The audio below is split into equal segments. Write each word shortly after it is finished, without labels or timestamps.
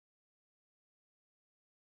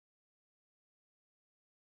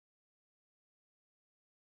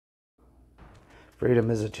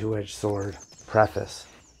Freedom is a two-edged sword. Preface.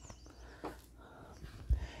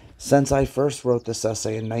 Since I first wrote this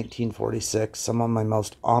essay in 1946, some of my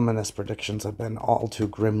most ominous predictions have been all too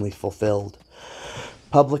grimly fulfilled.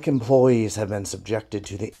 Public employees have been subjected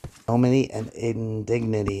to the ignominy and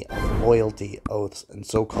indignity of loyalty oaths and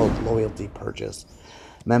so-called loyalty purges.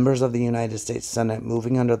 Members of the United States Senate,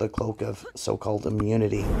 moving under the cloak of so-called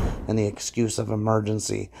immunity and the excuse of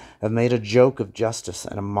emergency, have made a joke of justice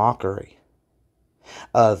and a mockery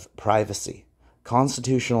of privacy.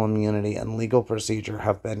 Constitutional immunity and legal procedure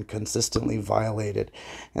have been consistently violated,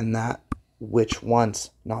 and that which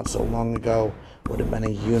once, not so long ago, would have been a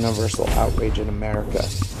universal outrage in America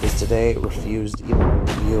is today refused even a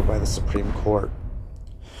review by the Supreme Court.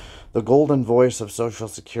 The golden voice of Social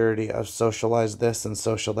Security has socialized this and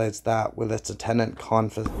socialized that with its attendant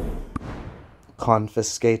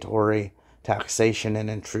confiscatory taxation and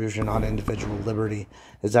intrusion on individual liberty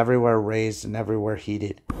is everywhere raised and everywhere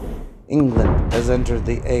heeded. England has entered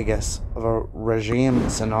the aegis of a regime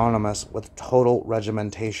synonymous with total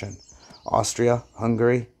regimentation. Austria,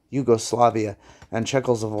 Hungary, Yugoslavia, and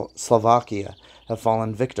Czechoslovakia have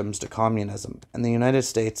fallen victims to communism, and the United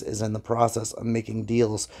States is in the process of making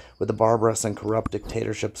deals with the barbarous and corrupt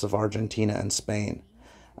dictatorships of Argentina and Spain.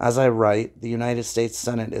 As I write, the United States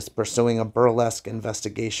Senate is pursuing a burlesque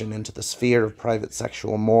investigation into the sphere of private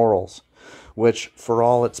sexual morals, which, for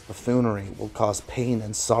all its buffoonery, will cause pain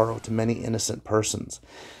and sorrow to many innocent persons,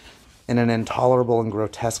 in an intolerable and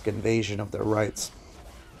grotesque invasion of their rights.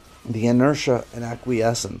 The inertia and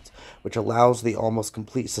acquiescence which allows the almost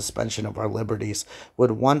complete suspension of our liberties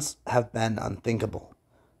would once have been unthinkable.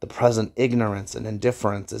 The present ignorance and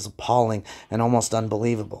indifference is appalling and almost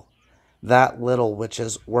unbelievable. That little which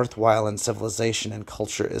is worthwhile in civilization and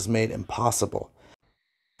culture is made impossible.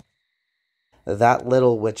 That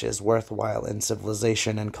little which is worthwhile in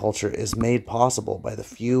civilization and culture is made possible by the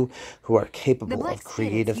few who are capable of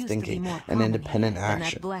creative thinking and independent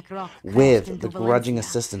action, with the grudging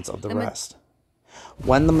assistance of the rest.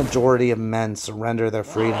 When the majority of men surrender their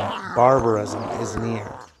freedom, barbarism is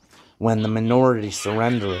near. When the minority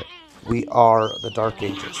surrender it, we are the Dark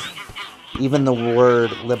Ages. Even the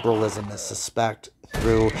word liberalism is suspect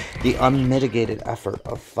through the unmitigated effort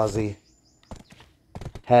of fuzzy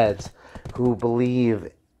heads who believe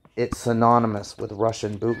it's synonymous with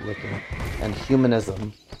Russian bootlicking and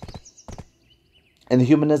humanism. And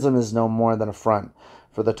humanism is no more than a front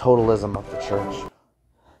for the totalism of the church.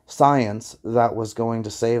 Science, that was going to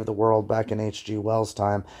save the world back in H.G. Wells'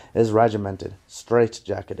 time, is regimented,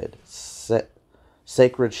 straitjacketed,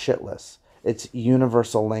 sacred shitless, its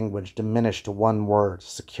universal language diminished to one word,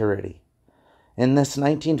 security. In this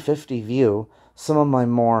 1950 view, some of my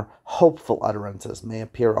more hopeful utterances may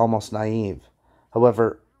appear almost naive.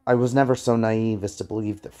 However, I was never so naive as to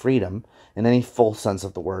believe that freedom, in any full sense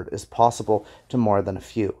of the word, is possible to more than a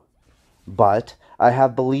few. But I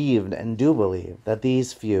have believed and do believe that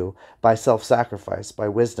these few, by self-sacrifice, by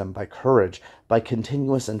wisdom, by courage, by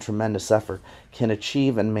continuous and tremendous effort, can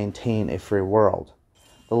achieve and maintain a free world.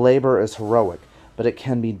 The labor is heroic, but it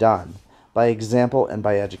can be done. By example and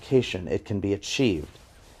by education, it can be achieved.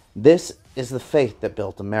 This is the faith that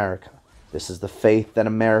built America. This is the faith that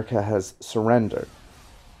America has surrendered.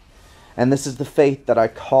 And this is the faith that I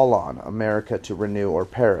call on America to renew or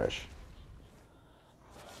perish.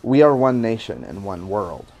 We are one nation and one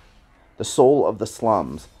world. The soul of the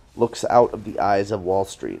slums looks out of the eyes of Wall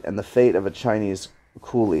Street, and the fate of a Chinese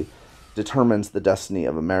coolie determines the destiny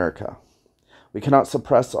of America. We cannot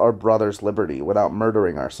suppress our brother's liberty without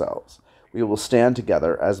murdering ourselves. We will stand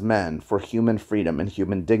together as men for human freedom and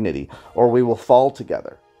human dignity, or we will fall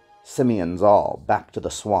together, simians all, back to the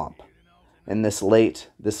swamp. In this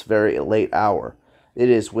very late hour, it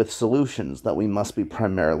is with solutions that we must be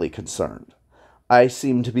primarily concerned. I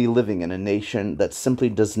seem to be living in a nation that simply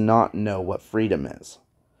does not know what freedom is.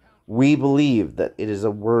 We believe that it is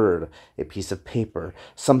a word, a piece of paper,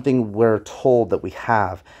 something we're told that we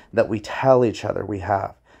have, that we tell each other we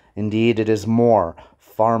have. Indeed, it is more,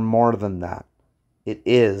 far more than that. It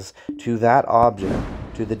is, to that object,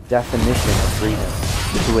 to the definition of freedom,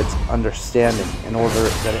 to its understanding, in order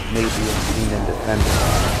that it may be seen and defended,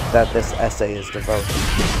 that this essay is devoted.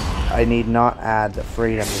 I need not add that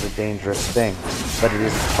freedom is a dangerous thing, but it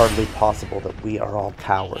is hardly possible that we are all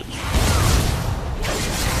cowards.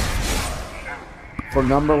 For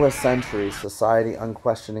numberless centuries, society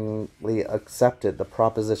unquestioningly accepted the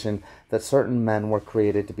proposition that certain men were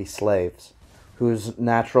created to be slaves, whose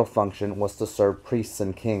natural function was to serve priests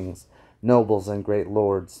and kings, nobles and great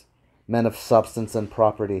lords, men of substance and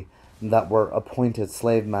property, that were appointed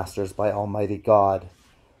slave masters by Almighty God.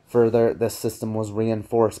 Further, this system was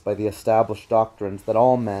reinforced by the established doctrines that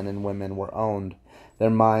all men and women were owned, their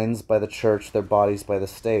minds by the church, their bodies by the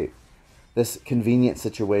state. This convenient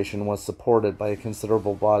situation was supported by a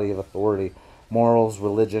considerable body of authority, morals,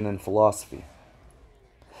 religion, and philosophy.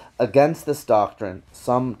 Against this doctrine,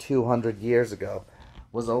 some 200 years ago,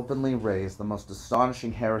 was openly raised the most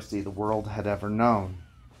astonishing heresy the world had ever known: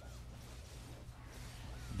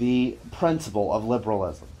 the principle of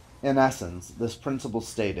liberalism. In essence, this principle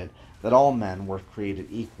stated that all men were created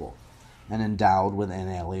equal and endowed with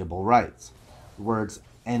inalienable rights. The words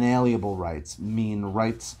inalienable rights mean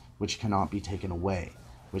rights which cannot be taken away,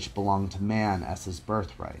 which belong to man as his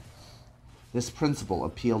birthright. This principle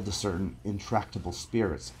appealed to certain intractable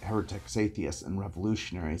spirits, heretics, atheists, and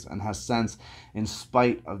revolutionaries, and has since, in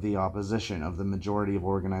spite of the opposition of the majority of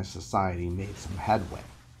organized society, made some headway.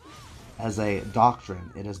 As a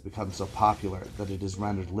doctrine, it has become so popular that it is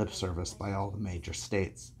rendered lip service by all the major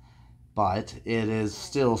states. But it is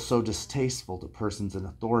still so distasteful to persons in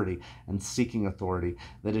authority and seeking authority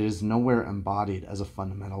that it is nowhere embodied as a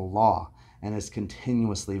fundamental law, and is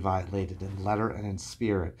continuously violated in letter and in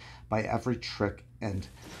spirit by every trick and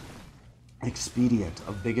expedient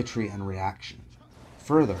of bigotry and reaction.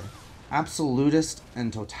 Further, absolutist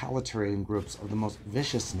and totalitarian groups of the most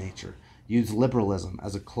vicious nature use liberalism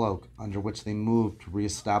as a cloak under which they move to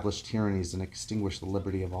reestablish tyrannies and extinguish the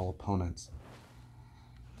liberty of all opponents.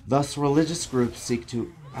 Thus, religious groups seek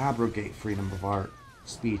to abrogate freedom of art,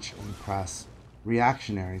 speech, and press.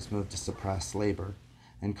 Reactionaries move to suppress labor,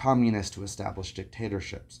 and communists to establish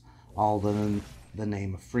dictatorships, all in the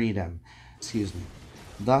name of freedom.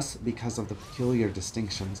 Thus, because of the peculiar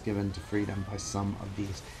distinctions given to freedom by some of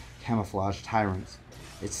these camouflaged tyrants,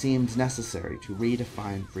 it seems necessary to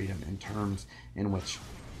redefine freedom in terms in which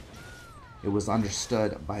it was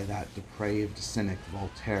understood by that depraved cynic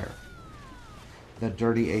Voltaire, the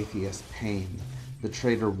dirty atheist Paine, the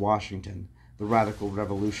traitor Washington, the radical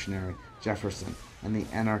revolutionary Jefferson, and the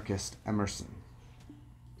anarchist Emerson.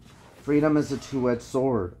 Freedom is a two-edged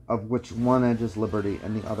sword, of which one edge is liberty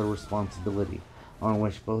and the other responsibility, on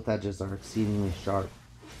which both edges are exceedingly sharp,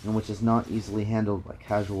 and which is not easily handled by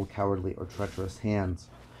casual, cowardly, or treacherous hands,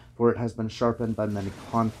 for it has been sharpened by many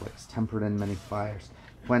conflicts, tempered in many fires,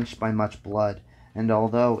 quenched by much blood, and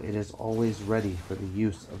although it is always ready for the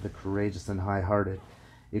use of the courageous and high-hearted,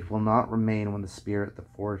 it will not remain when the spirit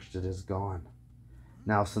that forged it is gone.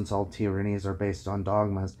 Now, since all tyrannies are based on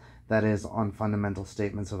dogmas, that is, on fundamental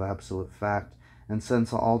statements of absolute fact, and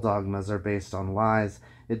since all dogmas are based on lies,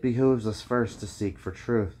 it behooves us first to seek for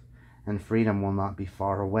truth, and freedom will not be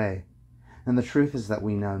far away. And the truth is that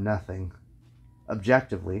we know nothing.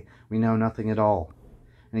 Objectively, we know nothing at all.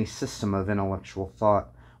 Any system of intellectual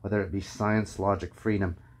thought, whether it be science, logic,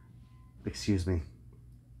 freedom,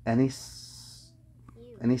 any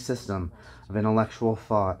system of intellectual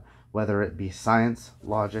thought, whether it be science,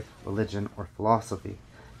 logic, religion, or philosophy,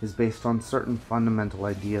 is based on certain fundamental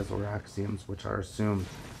ideas or axioms which are assumed,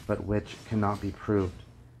 but which cannot be proved.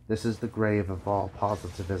 This is the grave of all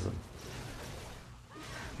positivism.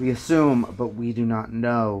 We assume, but we do not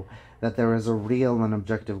know, that there is a real and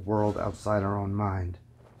objective world outside our own mind.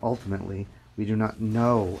 Ultimately, we do not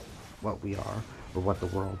know what we are or what the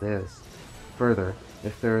world is. Further,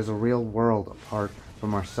 if there is a real world apart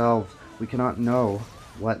from ourselves, we cannot know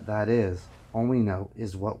what that is. All we know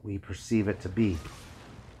is what we perceive it to be.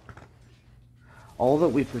 All that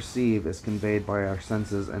we perceive is conveyed by our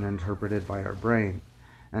senses and interpreted by our brain,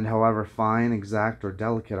 and however fine, exact, or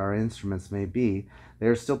delicate our instruments may be, they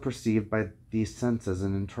are still perceived by these senses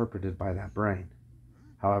and interpreted by that brain.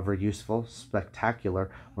 However useful,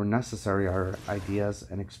 spectacular, or necessary our ideas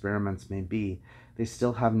and experiments may be, they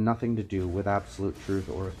still have nothing to do with absolute truth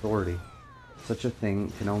or authority. Such a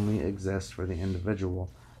thing can only exist for the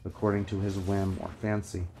individual, according to his whim or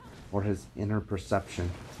fancy, or his inner perception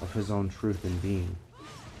of his own truth and being.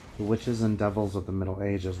 The witches and devils of the Middle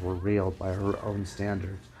Ages were real by her own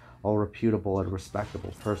standards. All reputable and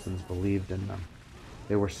respectable persons believed in them.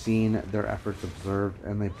 They were seen, their efforts observed,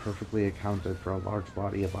 and they perfectly accounted for a large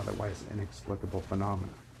body of otherwise inexplicable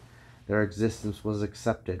phenomena. Their existence was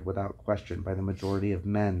accepted without question by the majority of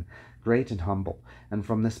men, great and humble, and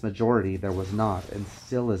from this majority there was not, and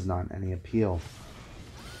still is not, any appeal.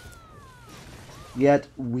 Yet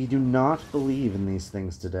we do not believe in these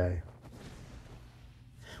things today.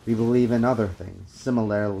 We believe in other things,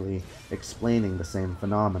 similarly explaining the same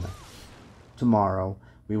phenomena. Tomorrow,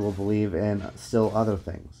 we will believe in still other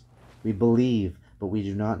things. We believe, but we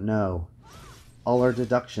do not know. All our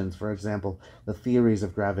deductions, for example, the theories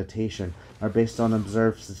of gravitation, are based on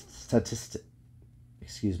observed statistics.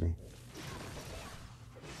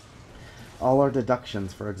 All our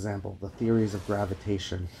deductions, for example, the theories of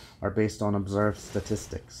gravitation, are based on observed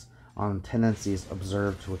statistics, on tendencies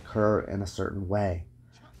observed to occur in a certain way.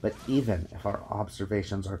 But even if our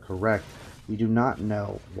observations are correct, we do not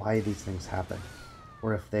know why these things happen,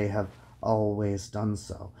 or if they have always done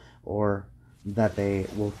so, or that they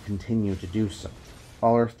will continue to do so.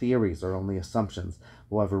 All our theories are only assumptions,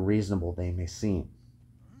 however reasonable they may seem.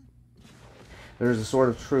 There is a sort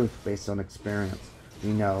of truth based on experience.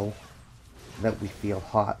 We know that we feel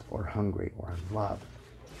hot or hungry or in love,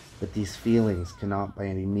 but these feelings cannot by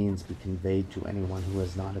any means be conveyed to anyone who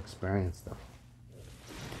has not experienced them.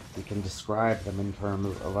 We can describe them in terms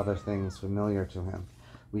of other things familiar to him.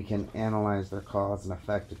 We can analyze their cause and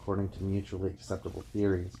effect according to mutually acceptable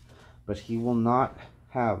theories, but he will not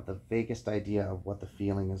have the vaguest idea of what the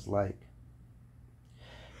feeling is like.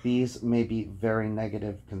 These may be very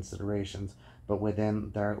negative considerations, but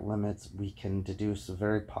within their limits we can deduce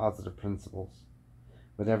very positive principles.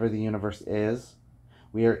 Whatever the universe is,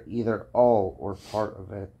 we are either all or part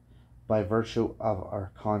of it by virtue of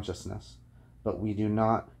our consciousness, but we do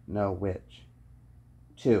not know which.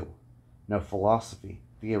 2. No philosophy,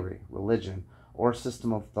 theory, religion, or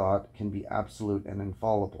system of thought can be absolute and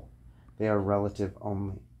infallible. They are relative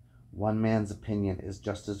only. One man's opinion is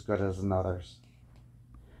just as good as another's.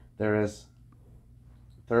 There is,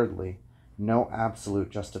 thirdly, no absolute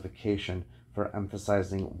justification for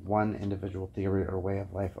emphasizing one individual theory or way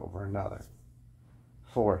of life over another.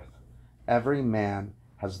 Fourth, every man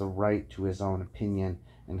has the right to his own opinion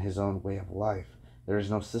and his own way of life. There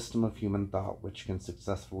is no system of human thought which can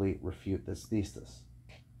successfully refute this thesis.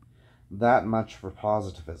 That much for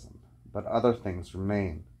positivism, but other things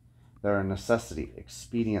remain. There are necessity,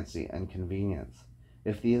 expediency, and convenience.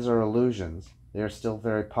 If these are illusions, they are still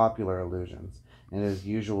very popular illusions, and it is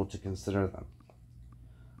usual to consider them.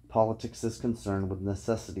 Politics is concerned with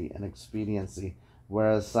necessity and expediency,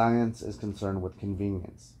 whereas science is concerned with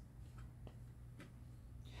convenience.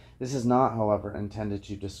 This is not, however, intended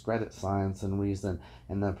to discredit science and reason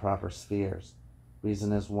in their proper spheres.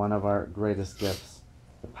 Reason is one of our greatest gifts,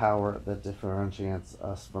 the power that differentiates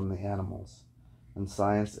us from the animals, and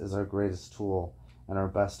science is our greatest tool and our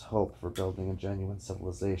best hope for building a genuine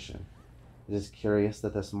civilization. It is curious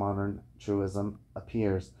that this modern truism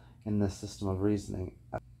appears in this system of reasoning.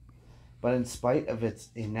 But in spite of its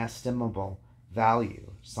inestimable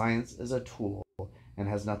value, science is a tool and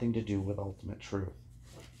has nothing to do with ultimate truth.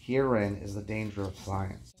 Herein is the danger of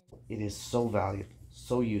science. It is so valuable,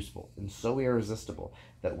 so useful, and so irresistible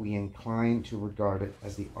that we incline to regard it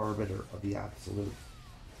as the arbiter of the absolute,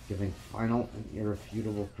 giving final and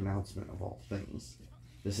irrefutable pronouncement of all things.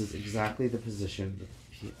 This is exactly the position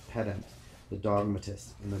the pedant, the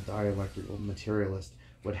dogmatist, and the dialectical materialist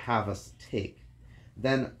would have us take.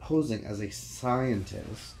 Then, posing as a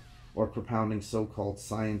scientist, or propounding so-called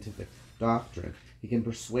scientific doctrine, he can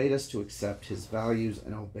persuade us to accept his values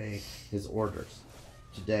and obey his orders.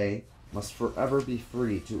 Today must forever be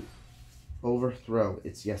free to overthrow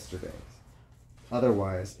its yesterdays.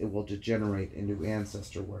 Otherwise, it will degenerate into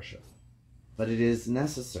ancestor worship. But it is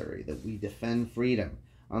necessary that we defend freedom,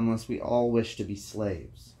 unless we all wish to be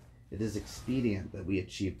slaves. It is expedient that we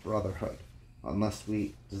achieve brotherhood, unless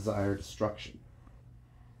we desire destruction.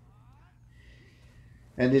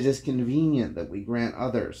 And it is convenient that we grant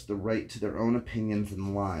others the right to their own opinions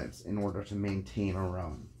and lives in order to maintain our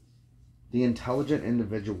own. The intelligent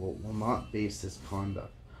individual will not base his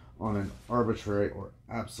conduct on an arbitrary or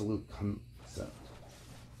absolute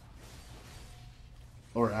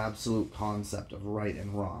concept of right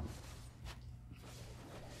and wrong.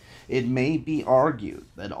 It may be argued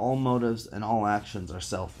that all motives and all actions are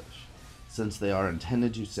selfish, since they are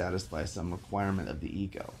intended to satisfy some requirement of the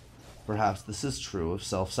ego. Perhaps this is true of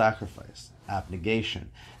self-sacrifice, abnegation,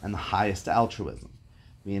 and the highest altruism.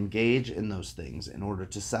 We engage in those things in order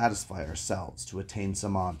to satisfy ourselves, to attain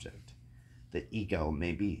some object. The ego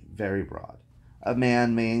may be very broad. A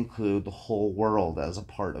man may include the whole world as a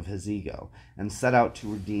part of his ego, and set out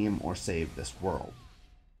to redeem or save this world.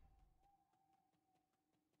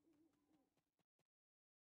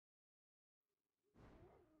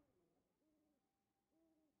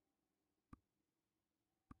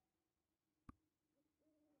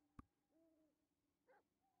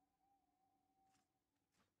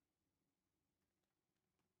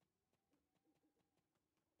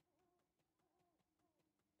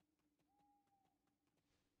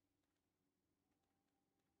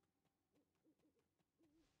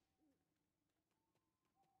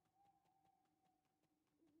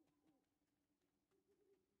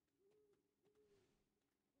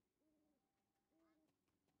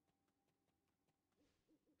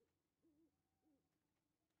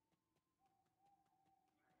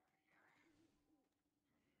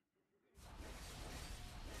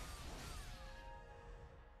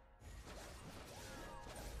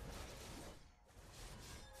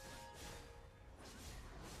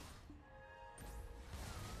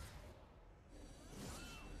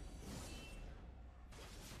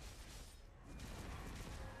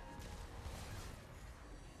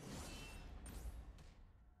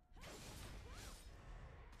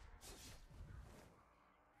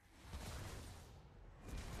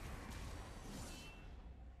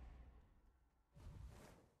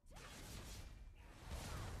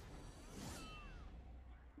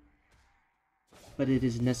 But it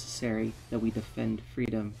is necessary that we defend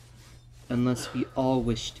freedom, unless we all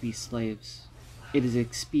wish to be slaves. It is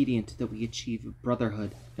expedient that we achieve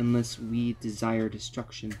brotherhood, unless we desire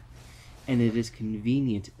destruction. And it is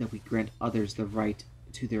convenient that we grant others the right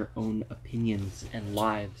to their own opinions and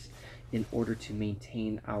lives in order to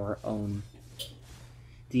maintain our own.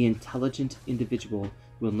 The intelligent individual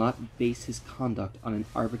will not base his conduct on an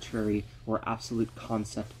arbitrary or absolute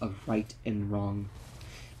concept of right and wrong.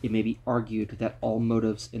 It may be argued that all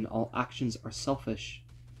motives and all actions are selfish,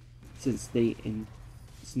 since they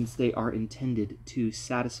are intended to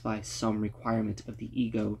satisfy some requirement of the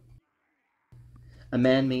ego. A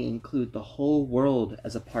man may include the whole world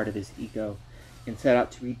as a part of his ego, and set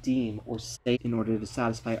out to redeem or save in order to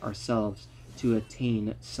satisfy ourselves to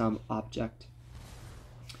attain some object.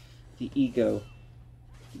 The ego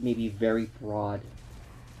may be very broad.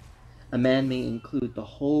 A man may include the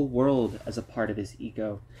whole world as a part of his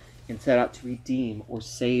ego, and set out to redeem or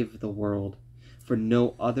save the world for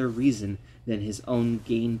no other reason than his own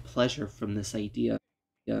gain pleasure from this idea.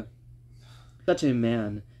 Such a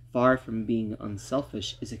man, far from being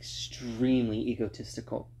unselfish, is extremely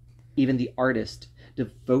egotistical. Even the artist,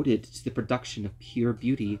 devoted to the production of pure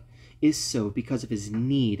beauty, is so because of his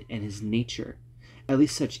need and his nature. At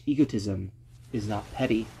least such egotism is not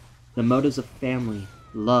petty. The motives of family,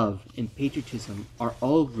 love, and patriotism are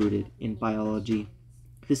all rooted in biology.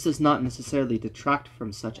 This does not necessarily detract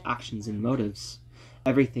from such actions and motives.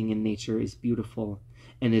 Everything in nature is beautiful,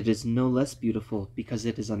 and it is no less beautiful because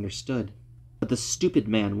it is understood. But the stupid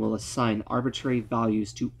man will assign arbitrary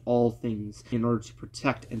values to all things in order to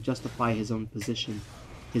protect and justify his own position.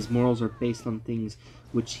 His morals are based on things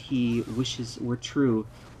which he wishes were true,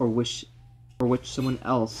 or which someone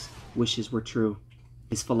else wishes were true.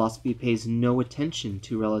 His philosophy pays no attention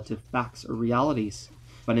to relative facts or realities,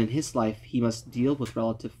 but in his life he must deal with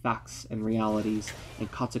relative facts and realities,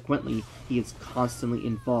 and consequently he is constantly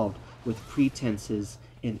involved with pretenses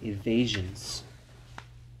and evasions.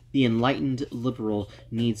 The enlightened liberal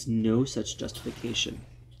needs no such justification.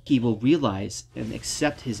 He will realize and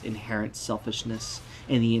accept his inherent selfishness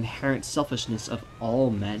and the inherent selfishness of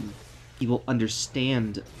all men. He will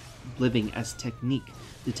understand living as technique,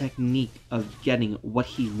 the technique of getting what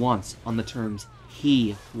he wants on the terms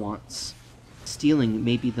he wants. Stealing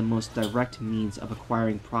may be the most direct means of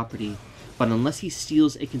acquiring property, but unless he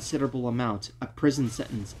steals a considerable amount, a prison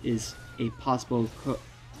sentence is a possible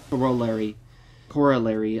corollary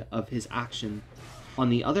of his action. On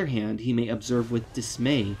the other hand, he may observe with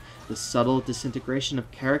dismay the subtle disintegration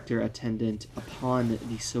of character attendant upon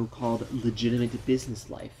the so-called legitimate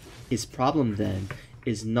business life. His problem, then,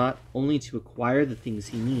 is not only to acquire the things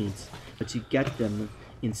he needs, but to get them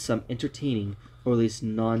in some entertaining, or at least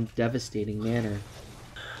non-devastating manner.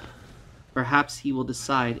 Perhaps he will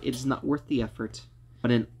decide it is not worth the effort, but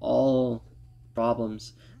in all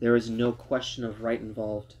problems there is no question of right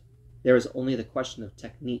involved. There is only the question of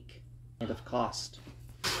technique and of cost.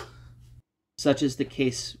 Such is the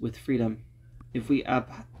case with freedom. If we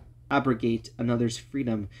abrogate another's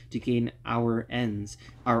freedom to gain our ends,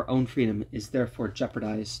 our own freedom is therefore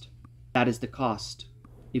jeopardized. That is the cost.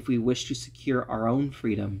 If we wish to secure our own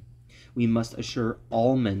freedom, we must assure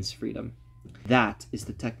all men's freedom. That is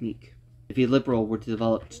the technique. If a liberal were to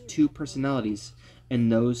develop two personalities,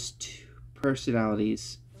 and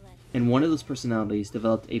one of those personalities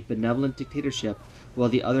developed a benevolent dictatorship, while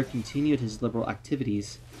the other continued his liberal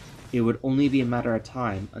activities, it would only be a matter of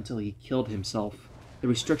time until he killed himself. The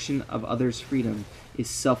restriction of others' freedom is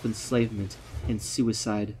self-enslavement and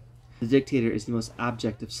suicide. The dictator is the most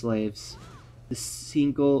abject of slaves.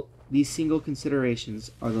 These single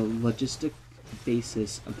considerations are the logistic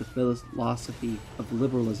basis of the philosophy of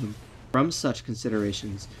liberalism. From such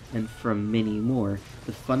considerations, and from many more,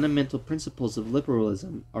 the fundamental principles of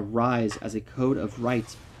liberalism arise as a code of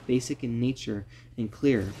rights basic in nature and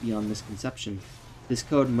clear beyond misconception. This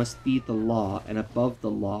code must be the law, and above the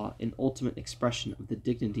law, an ultimate expression of the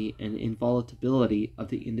dignity and inviolability of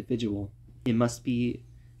the individual. It must be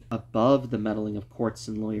above the meddling of courts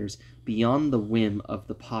and lawyers, beyond the whim of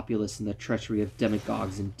the populace and the treachery of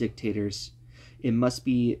demagogues and dictators. It must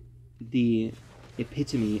be the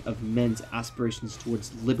epitome of men's aspirations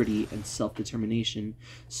towards liberty and self-determination,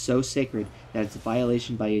 so sacred that its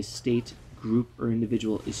violation by a state, group, or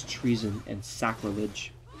individual is treason and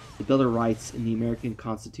sacrilege. The Bill of Rights in the American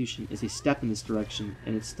Constitution is a step in this direction,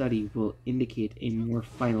 and its study will indicate a more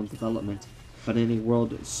final development. But in a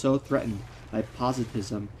world so threatened by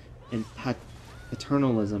positivism and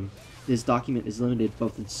paternalism, this document is limited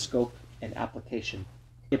both in scope and application.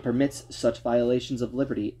 It permits such violations of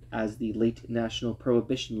liberty as the late National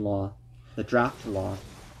Prohibition Law, the Draft Law,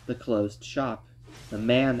 the Closed Shop, the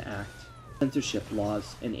Mann Act, censorship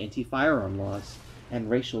laws and anti-firearm laws, and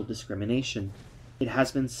racial discrimination. It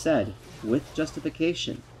has been said, with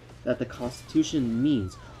justification, that the Constitution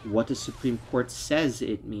means what the Supreme Court says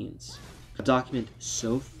it means. A document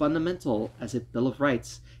so fundamental as a Bill of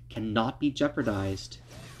Rights cannot be jeopardized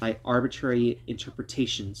by arbitrary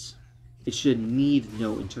interpretations. It should need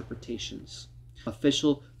no interpretations.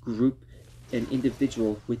 Official, group, and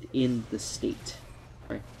individual within the state.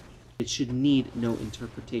 It should need no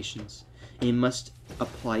interpretations. It must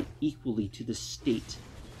apply equally to the state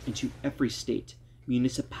and to every state,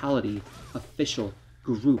 municipality, official,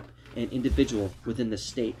 group, and individual within the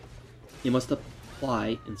state. It must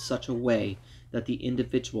apply in such a way that the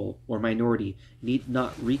individual or minority need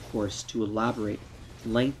not recourse to elaborate,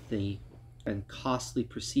 lengthy, and costly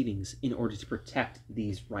proceedings in order to protect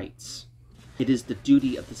these rights. It is the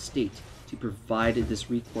duty of the state to provide this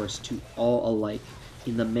recourse to all alike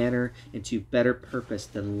in the manner and to better purpose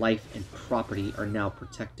than life and property are now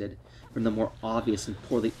protected from the more obvious and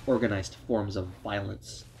poorly organized forms of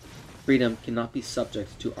violence. Freedom cannot be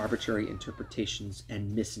subject to arbitrary interpretations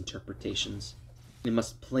and misinterpretations. It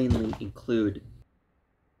must plainly include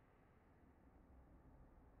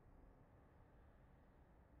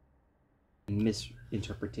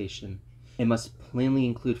misinterpretation. It must plainly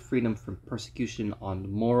include freedom from persecution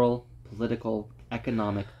on moral, political,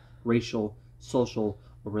 economic, racial, social,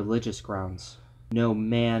 or religious grounds. No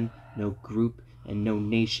man, no group, and no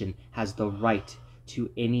nation has the right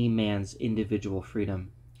to any man's individual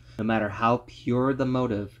freedom. No matter how pure the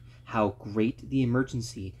motive, how great the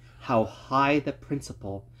emergency, how high the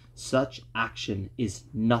principle, such action is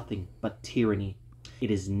nothing but tyranny.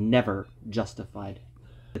 It is never justified.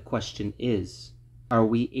 The question is, are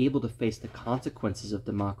we able to face the consequences of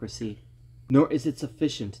democracy? Nor is it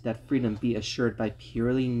sufficient that freedom be assured by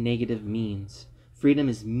purely negative means. Freedom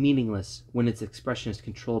is meaningless when its expression is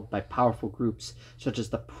controlled by powerful groups such as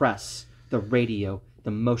the press, the radio,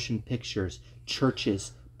 the motion pictures,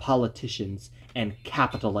 churches, politicians, and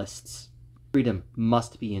capitalists. Freedom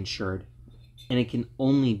must be ensured, and it can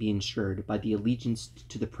only be ensured by the allegiance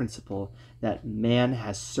to the principle that man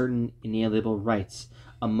has certain inalienable rights,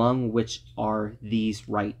 among which are these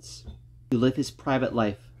rights: to live his private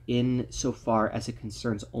life in so far as it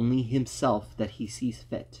concerns only himself that he sees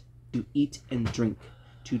fit, to eat and drink,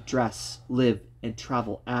 to dress, live, and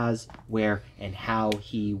travel as, where, and how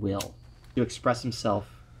he will, to express himself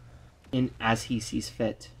in as he sees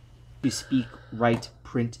fit, to speak, write,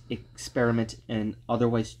 print, experiment, and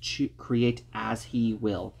otherwise create as he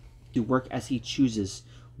will, to work as he chooses,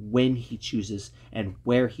 when he chooses, and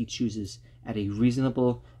where he chooses, at a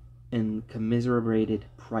reasonable and commiserated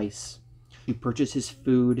price, to purchase his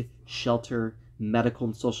food, shelter, medical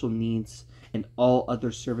and social needs, and all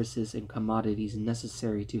other services and commodities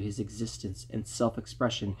necessary to his existence and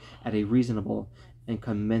self-expression at a reasonable and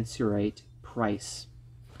commensurate price,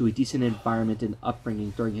 to a decent environment and upbringing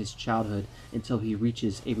during his childhood until he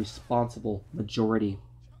reaches a responsible majority,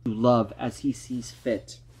 to love as he sees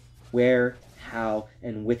fit, where, how,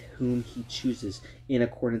 and with whom he chooses, in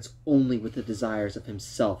accordance only with the desires of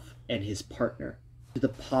himself and his partner, to the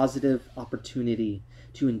positive opportunity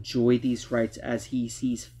to enjoy these rights as he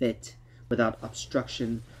sees fit, without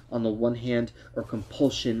obstruction on the one hand or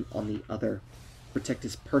compulsion on the other, protect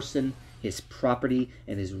his person, his property,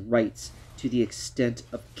 and his rights to the extent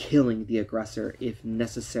of killing the aggressor if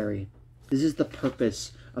necessary. This is the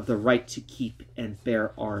purpose of the right to keep and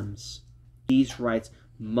bear arms. These rights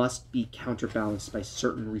must be counterbalanced by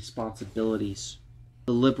certain responsibilities.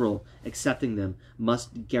 The liberal, accepting them,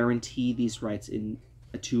 must guarantee these rights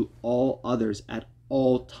to all others at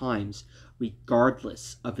all times,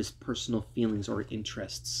 regardless of his personal feelings or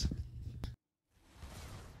interests.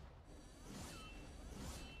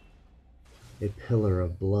 A pillar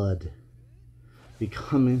of blood,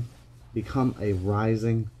 become a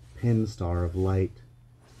rising pin star of light.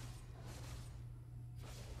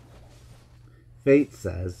 Fate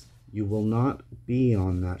says you will not be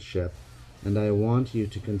on that ship, and I want you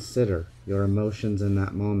to consider your emotions in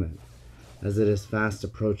that moment, as it is fast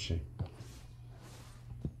approaching.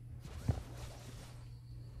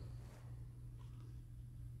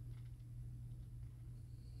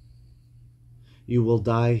 You will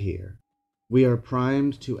die here. We are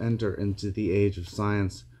primed to enter into the age of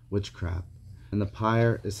science witchcraft, and the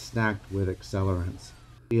pyre is stacked with accelerants.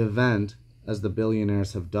 The event, as the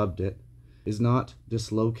billionaires have dubbed it, is not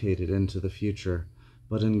dislocated into the future,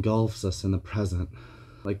 but engulfs us in the present,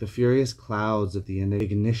 like the furious clouds of the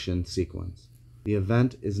ignition sequence. The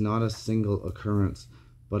event is not a single occurrence,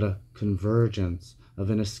 but a convergence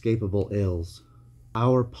of inescapable ills.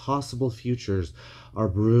 Our possible futures are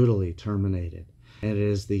brutally terminated, and it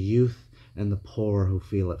is the youth and the poor who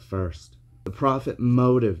feel it first. The profit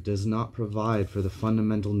motive does not provide for the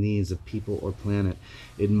fundamental needs of people or planet.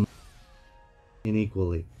 It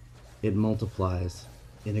inequally. It multiplies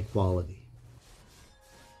inequality.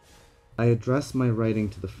 I address my writing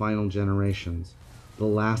to the final generations, the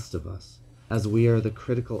last of us, as we are the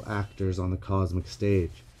critical actors on the cosmic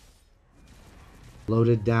stage.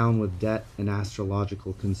 Loaded down with debt and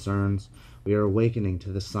astrological concerns, we are awakening to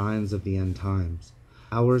the signs of the end times.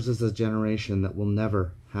 Ours is a generation that will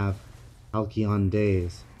never have halcyon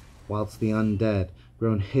days, whilst the undead,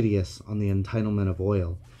 grown hideous on the entitlement of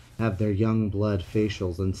oil, have their young blood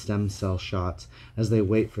facials and stem cell shots as they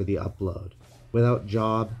wait for the upload. Without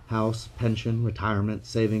job, house, pension, retirement,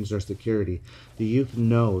 savings, or security, the youth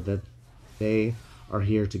know that they are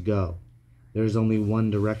here to go. There is only one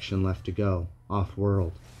direction left to go,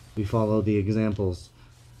 off-world. We follow the examples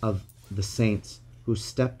of the saints who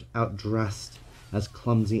stepped out dressed as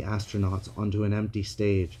clumsy astronauts onto an empty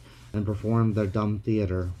stage and performed their dumb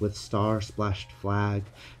theater with star-splashed flag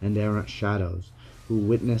and errant shadows, who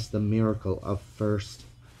witnessed the miracle of first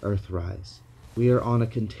Earthrise. We are on a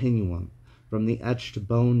continuum, from the etched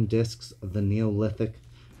bone discs of the Neolithic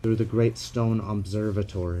through the great stone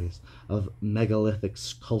observatories of megalithic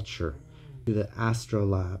sculpture to the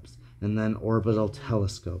astrolabes and then orbital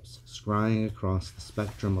telescopes scrying across the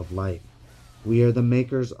spectrum of light. We are the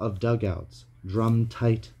makers of dugouts,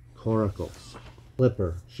 drum-tight coracles,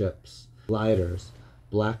 clipper ships, gliders,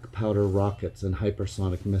 black powder rockets, and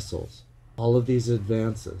hypersonic missiles. All of these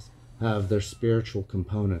advances have their spiritual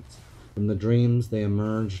components, from the dreams they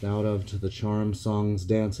emerged out of to the charm songs,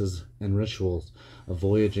 dances, and rituals of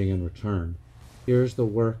voyaging and return. Here's the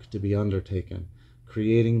work to be undertaken,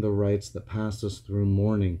 creating the rites that pass us through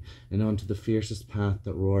mourning and onto the fiercest path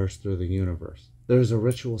that roars through the universe. There is a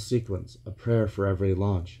ritual sequence, a prayer for every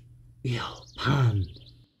launch. Io Pan!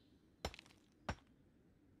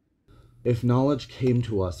 If knowledge came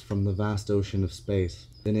to us from the vast ocean of space,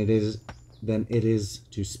 then it is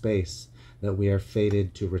to space that we are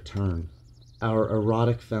fated to return. Our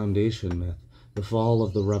erotic foundation myth, The Fall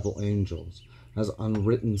of the Rebel Angels, has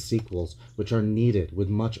unwritten sequels which are needed with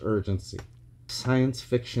much urgency. Science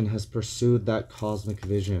fiction has pursued that cosmic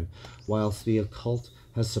vision, whilst the occult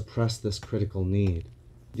has suppressed this critical need.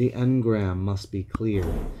 The engram must be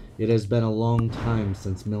cleared. It has been a long time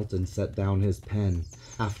since Milton set down his pen.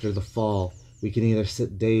 After the fall, we can either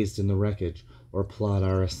sit dazed in the wreckage or plot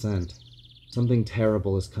our ascent. Something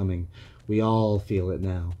terrible is coming. We all feel it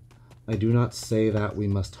now. I do not say that we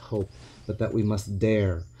must hope, but that we must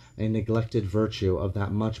dare, a neglected virtue of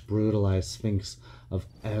that much brutalized sphinx of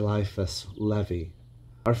Eliphas Levi.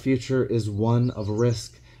 Our future is one of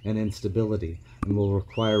risk and instability, and will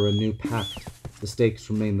require a new pact. The stakes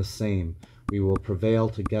remain the same. We will prevail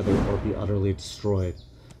together or be utterly destroyed.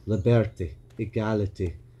 Liberté,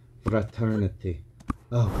 égalité, fraternité.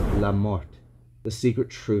 Oh, la mort. The secret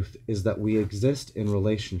truth is that we exist in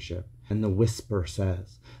relationship, and the whisper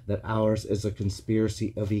says that ours is a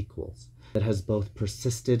conspiracy of equals that has both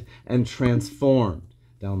persisted and transformed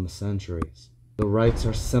down the centuries. The rites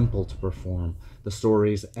are simple to perform, the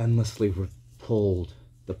stories endlessly told,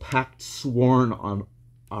 the pact sworn on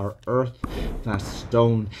our earth-fast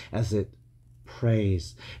stone as it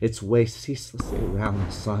prays its way ceaselessly around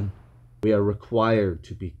the sun. We are required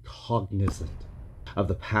to be cognizant of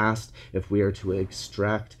the past if we are to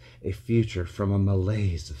extract a future from a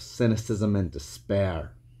malaise of cynicism and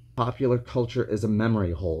despair. Popular culture is a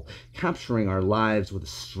memory hole, capturing our lives with a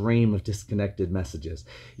stream of disconnected messages.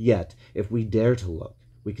 Yet, if we dare to look,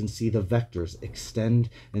 we can see the vectors extend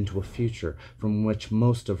into a future from which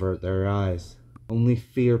most avert their eyes. Only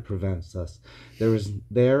fear prevents us.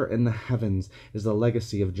 There in the heavens is the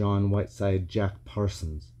legacy of John Whiteside Jack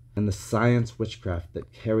Parsons, and the science witchcraft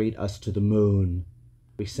that carried us to the moon.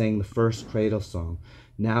 We sang the first cradle song.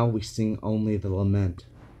 Now we sing only the lament.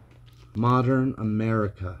 Modern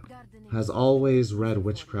America has always read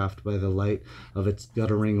witchcraft by the light of its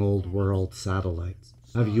guttering old world satellites.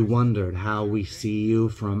 Have you wondered how we see you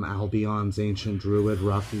from Albion's ancient druid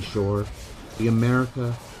rocky shore? The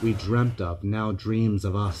America we dreamt of now dreams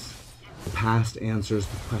of us. The past answers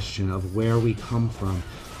the question of where we come from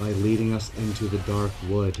by leading us into the dark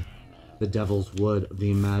wood, the devil's wood of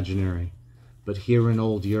the imaginary. But here in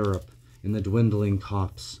old Europe, in the dwindling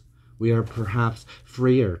copse, we are perhaps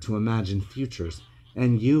freer to imagine futures,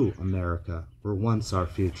 and you, America, were once our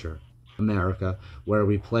future. America, where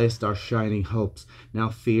we placed our shining hopes, now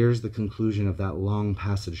fears the conclusion of that long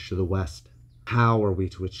passage to the west. How are we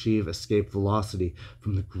to achieve escape velocity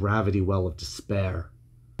from the gravity well of despair?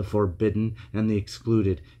 The forbidden and the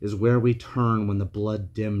excluded is where we turn when the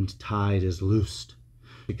blood-dimmed tide is loosed.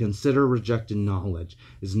 To consider rejected knowledge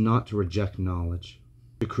is not to reject knowledge.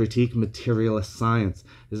 To critique materialist science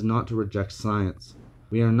is not to reject science.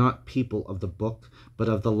 We are not people of the book, but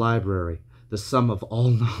of the library, the sum of all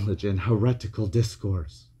knowledge and heretical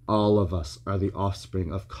discourse. All of us are the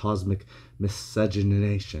offspring of cosmic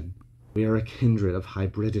miscegenation. We are a kindred of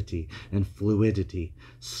hybridity and fluidity,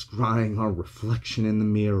 scrying our reflection in the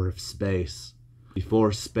mirror of space.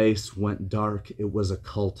 Before space went dark, it was a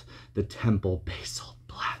cult, the temple basalt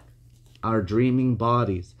black. Our dreaming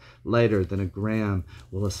bodies, lighter than a gram,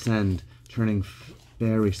 will ascend, turning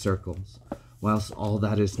fairy circles, whilst all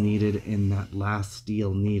that is needed in that last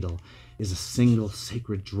steel needle is a single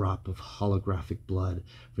sacred drop of holographic blood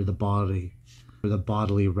for the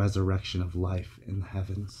bodily resurrection of life in the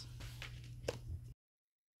heavens.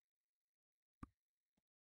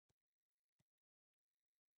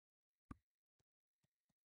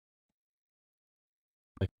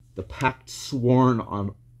 The pact sworn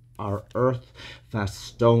on our earth, fast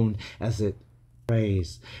stone as it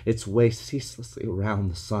prays its way ceaselessly around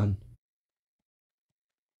the sun.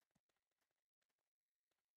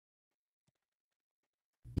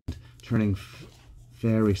 Turning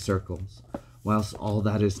fairy circles, whilst all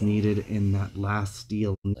that is needed in that last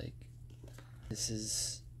steel. Like, this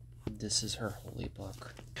is her holy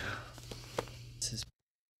book. This is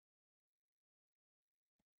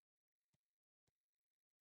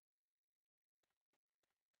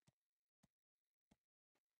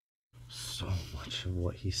so much of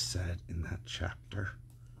what he said in that chapter.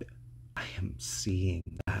 I am seeing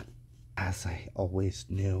that as I always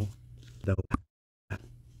knew, though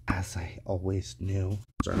as I always knew,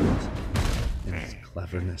 and his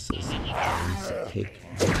cleverness is turns to take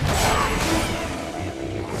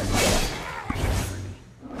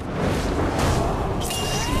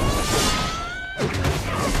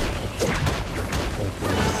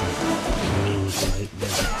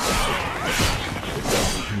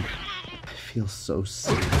I feel so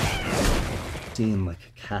seen, seen like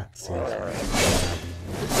a cat sees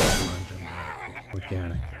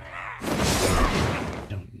organic. I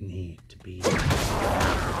don't need to be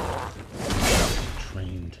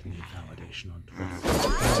trained to need validation on Twitter.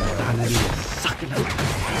 Vanity is sucking up.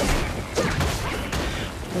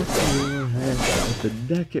 What's your head with the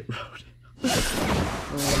neck it wrote?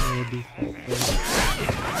 Oh, default.